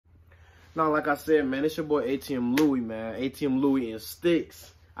Now, like I said, man, it's your boy ATM Louie, man. ATM Louie and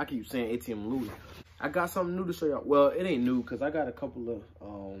Sticks. I keep saying ATM Louie. I got something new to show y'all. Well, it ain't new because I got a couple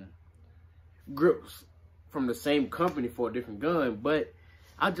of grips from the same company for a different gun, but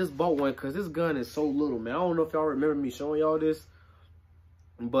I just bought one because this gun is so little, man. I don't know if y'all remember me showing y'all this,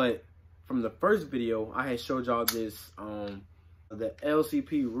 but from the first video, I had showed y'all this, the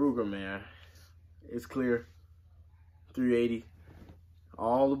LCP Ruger, man. It's clear, 380.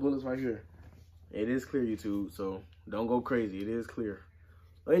 All the bullets right here. It is clear, YouTube, so don't go crazy. It is clear.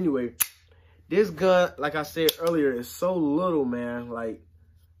 But anyway, this gun, like I said earlier, is so little, man. Like,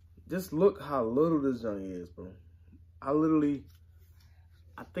 just look how little this gun is, bro.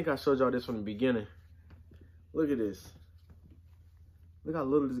 I think I showed y'all this from the beginning. Look at this. Look how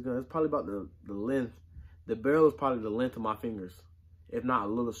little this gun is. It's probably about the length. The barrel is probably the length of my fingers, if not a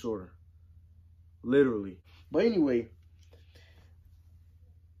little shorter. Literally. But anyway,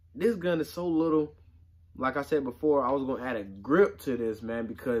 this gun is so little. Like I said before, I was going to add a grip to this, man,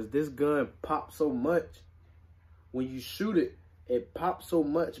 because this gun pops so much. When you shoot it, it pops so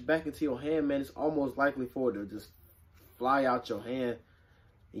much back into your hand, man. It's almost likely for it to just fly out your hand.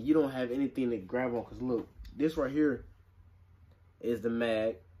 And you don't have anything to grab on. Because look, this right here is the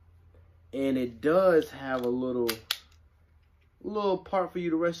mag. And it does have a little part for you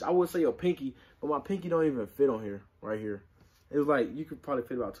to rest. I would say your pinky, but my pinky don't even fit on here, right here. It's like you could probably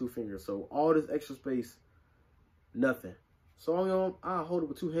fit about 2 fingers. So all this extra space, nothing. So I hold it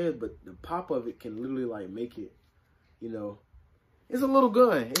with 2 hands, but the pop of it can literally like make it, you know. It's a little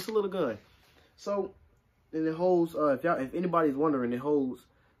gun. It's a little gun. So, and it holds, if anybody's wondering, it holds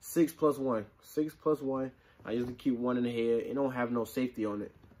 6+1. 6+1. I usually keep one in the head. It don't have no safety on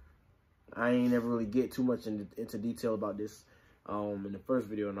it. I ain't never really get too much into detail about this in the first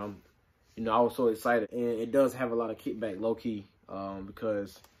video, and I was so excited. And it does have a lot of kickback, low key,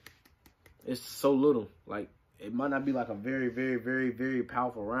 because it's so little. Like, it might not be like a very, very, very, very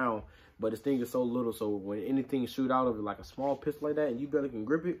powerful round, but this thing is so little. So when anything shoot out of it, like a small pistol like that, and you barely can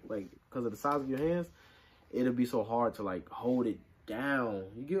grip it, like because of the size of your hands, it'll be so hard to like hold it down.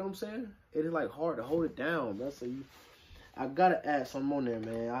 You get what I'm saying? It is like hard to hold it down, man. So I gotta add something on there,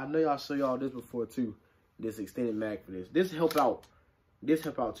 man. I know y'all show y'all this before too. This extended mag for this. This help out. This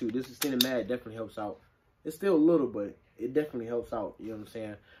help out too. This extended mag definitely helps out. It's still little, but it definitely helps out. You know what I'm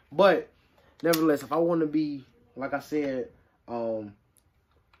saying? But nevertheless, if I want to be, like I said,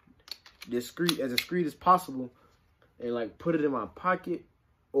 discreet as possible, and like put it in my pocket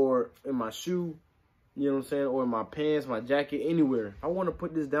or in my shoe, you know what I'm saying, or in my pants, my jacket, anywhere. If I want to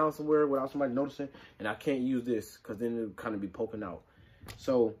put this down somewhere without somebody noticing, and I can't use this because then it'll kind of be poking out.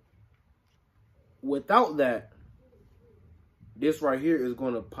 So without that, this right here is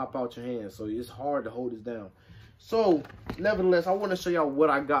going to pop out your hand. So it's hard to hold this down. So nevertheless, I want to show y'all what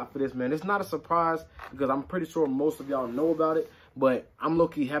I got for this, man. It's not a surprise because I'm pretty sure most of y'all know about it. But I'm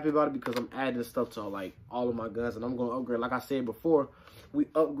low-key happy about it because I'm adding stuff to like all of my guns, and I'm going to upgrade. Like I said before, we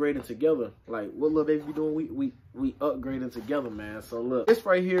upgrading together. Like, what little baby be doing? We upgrading together, man. So look, this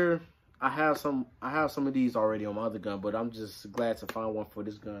right here, I have some of these already on my other gun, but I'm just glad to find one for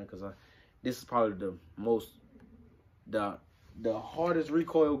this gun because this is probably the hardest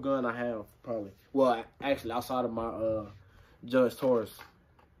recoil gun I have, probably. Well, actually, outside of my Judge Taurus,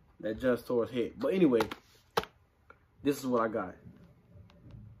 that Judge Taurus hit. But anyway, this is what I got.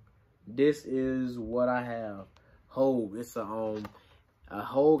 This is what I have. Hogue. It's a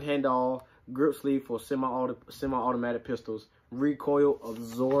Hogue handall grip sleeve for semi-automatic pistols. Recoil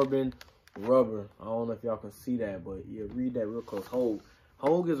absorbing rubber. I don't know if y'all can see that, but yeah, read that real close. Hogue.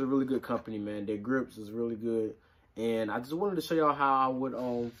 Hogue is a really good company, man. Their grips is really good. And I just wanted to show y'all how I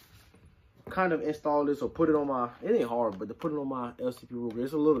would kind of install this or put it on my, it ain't hard, but to put it on my LCP Ruger,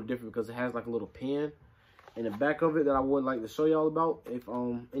 it's a little different because it has like a little pin in the back of it that I would like to show y'all about. If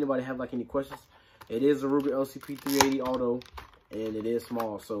anybody have like any questions, it is a Ruger LCP 380 Auto, and it is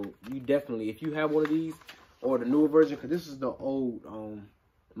small. So you definitely, if you have one of these or the newer version, because this is the old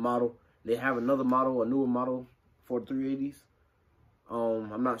model, they have another model, a newer model for the 380s.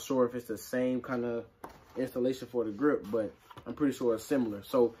 I'm not sure if it's the same kind of installation for the grip, but I'm pretty sure it's similar.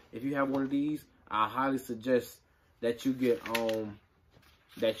 So if you have one of these, I highly suggest that you get a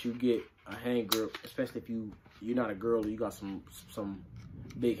hand grip, especially if you're not a girl or you got some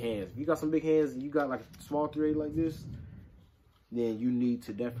big hands. If you got some big hands and you got like a small 380 like this, then you need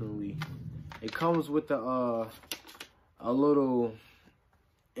to definitely. It comes with a little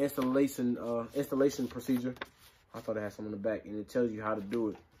installation procedure. I thought it had some in the back, and it tells you how to do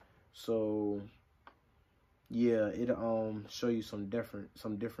it. So yeah, it'll show you some different,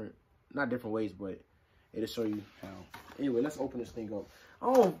 not different ways, but it'll show you how. Anyway, let's open this thing up.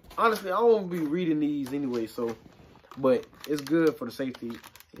 Honestly, I don't be reading these anyway, so, but it's good for the safety,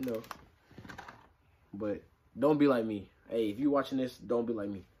 you know. But don't be like me. Hey, if you watching this, don't be like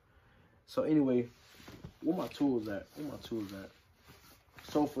me. So anyway, where my tools at?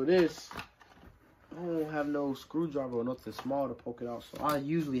 So for this, I don't have no screwdriver or nothing small to poke it out. So I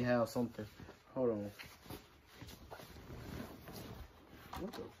usually have something. Hold on.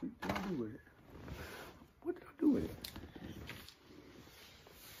 What the freak did I do with it? What did I do with it?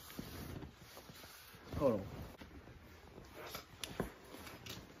 Hold on.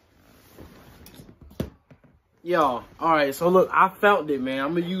 Y'all, all right, so look, I found it, man.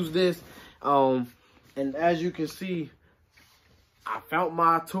 I'm gonna use this, and as you can see, I found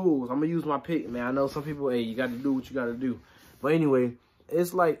my tools. I'm gonna use my pick, man. I know some people, hey, you gotta do what you gotta do, but anyway,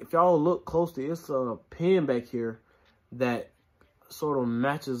 it's like, if y'all look closely, it's a pin back here that sort of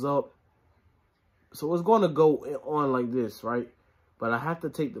matches up. So it's gonna go on like this, right? But I have to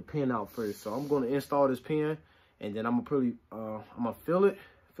take the pin out first. So I'm gonna install this pin, and then I'm gonna fill it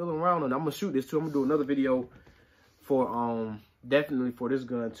around, and I'm gonna shoot this too. I'm gonna do another video for definitely for this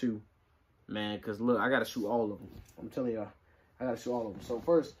gun too, man, because look, I gotta shoot all of them. I'm telling y'all, I gotta shoot all of them. So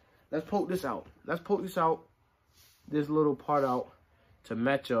first, let's poke this out. This little part out to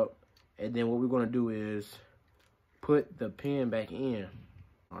match up, and then what we're gonna do is put the pin back in.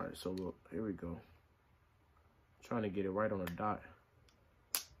 All right, so look, here we go. Trying to get it right on the dot.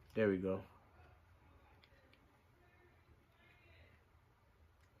 There we go.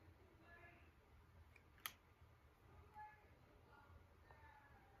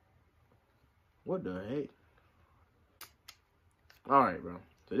 What the heck? All right, bro.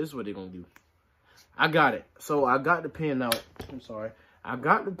 So this is what they're gonna do. I got it. So I got the pin out. I'm sorry. I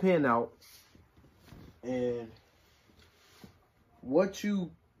got the pin out. And what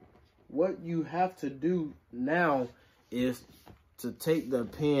you have to do now is to take the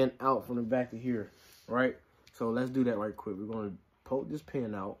pin out from the back of here, right? So let's do that right quick. We're gonna poke this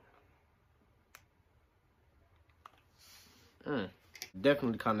pin out.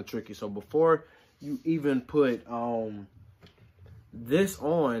 Definitely kind of tricky. So before you even put this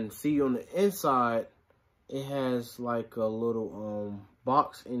on, see on the inside it has like a little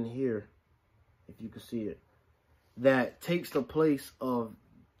box in here, if you can see it, that takes the place of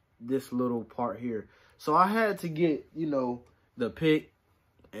this little part here. So I had to get, you know, the pick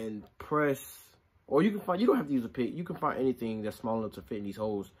and press, or you don't have to use a pick, you can find anything that's small enough to fit in these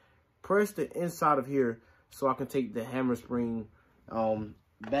holes. Press the inside of here so I can take the hammer spring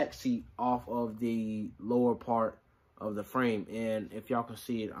back seat off of the lower part of the frame. And if y'all can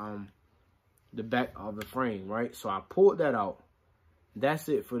see it, the back of the frame, right? So I pulled that out. That's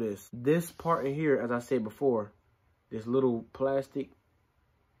it for this. This part in here, as I said before, this little plastic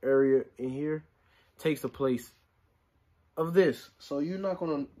area in here takes the place of this. So you're not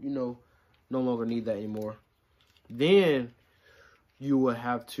gonna, you know, no longer need that anymore. Then you will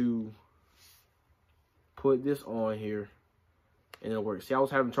have to put this on here and it'll work. See, I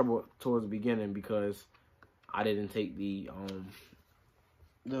was having trouble towards the beginning because I didn't take the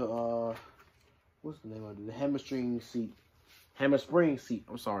what's the name of it? The hammer spring seat,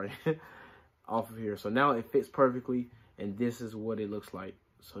 I'm sorry, off of here. So now it fits perfectly, and this is what it looks like.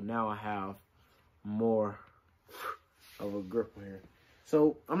 So now I have more of a grip on here.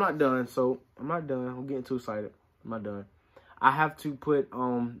 So I'm not done. I'm getting too excited. I'm not done. I have to put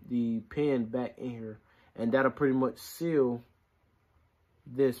the pin back in here, and that'll pretty much seal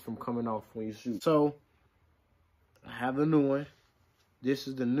this from coming off when you shoot. So I have the new one. This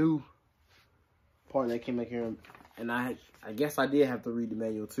is the new part that came back here, and I guess I did have to read the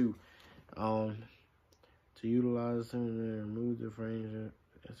manual too. To utilize and remove the frame,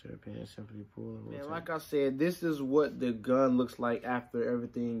 simply pull. And like I said, this is what the gun looks like after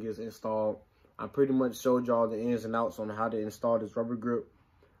everything is installed. I pretty much showed y'all the ins and outs on how to install this rubber grip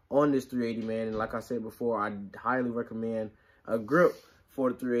on this 380, man. And like I said before, I highly recommend a grip for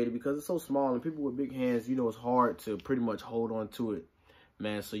the 380 because it's so small, and people with big hands, you know, it's hard to pretty much hold on to it,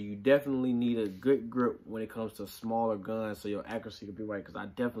 man. So you definitely need a good grip when it comes to smaller guns so your accuracy can be right, because I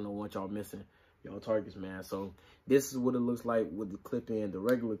definitely don't want y'all missing your targets, man. So this is what it looks like with the clip-in. The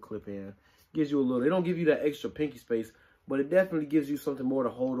regular clip-in gives you a little, it don't give you that extra pinky space, but it definitely gives you something more to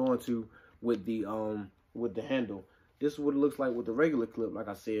hold on to with the handle. This is what it looks like with the regular clip, like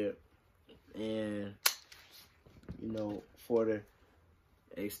I said. And you know, for the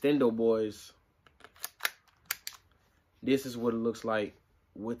extendo boys, this is what it looks like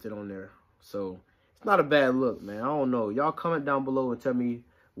with it on there. So it's not a bad look, man. I don't know, y'all comment down below and tell me,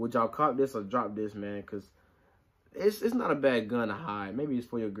 would y'all cop this or drop this, man? Because it's not a bad gun to hide. Maybe it's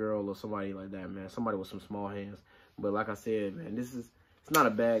for your girl or somebody like that, man. Somebody with some small hands. But like I said, man, this is It's not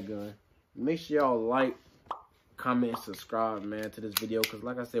a bad gun. Make sure y'all like, comment, and subscribe, man, to this video. Because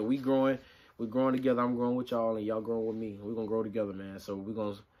like I said, we growing. We're growing together. I'm growing with y'all, and y'all growing with me. We're going to grow together, man. So we're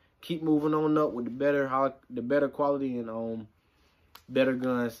going to keep moving on up with the better quality and better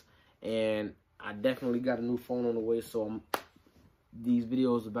guns. And I definitely got a new phone on the way, so these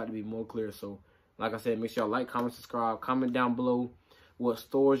videos are about to be more clear. So like I said, make sure y'all like, comment, subscribe. Comment down below what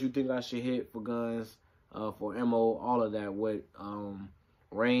stores you think I should hit for guns, for ammo, all of that. What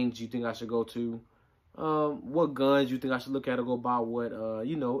range you think I should go to. What guns you think I should look at or go buy. What,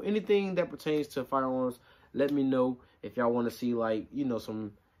 you know, anything that pertains to firearms. Let me know if y'all want to see, like, you know,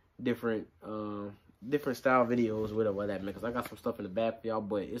 some different style videos, whatever that, man. Because I got some stuff in the back for y'all,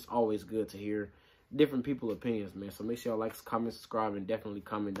 but it's always good to hear different people's opinions, man. So make sure y'all like, comment, subscribe, and definitely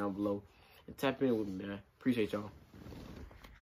comment down below and tap in with me, man. Appreciate y'all.